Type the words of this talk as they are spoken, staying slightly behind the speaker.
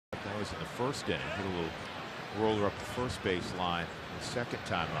was in the first inning. Hit a little roller up the first base line the second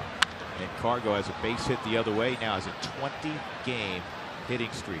time up. And CarGo has a base hit the other way. Now has a 20-game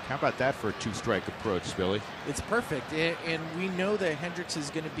hitting streak. How about that for a two-strike approach, Billy? It's perfect, and we know that Hendricks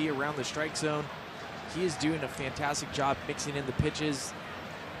is going to be around the strike zone. He is doing a fantastic job mixing in the pitches.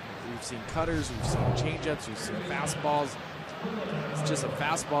 We've seen cutters, we've seen changeups, we've seen fastballs. It's just a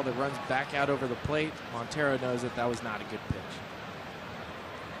fastball that runs back out over the plate. Montero knows that that was not a good pitch.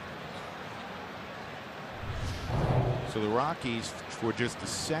 So the Rockies, for just the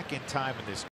second time in this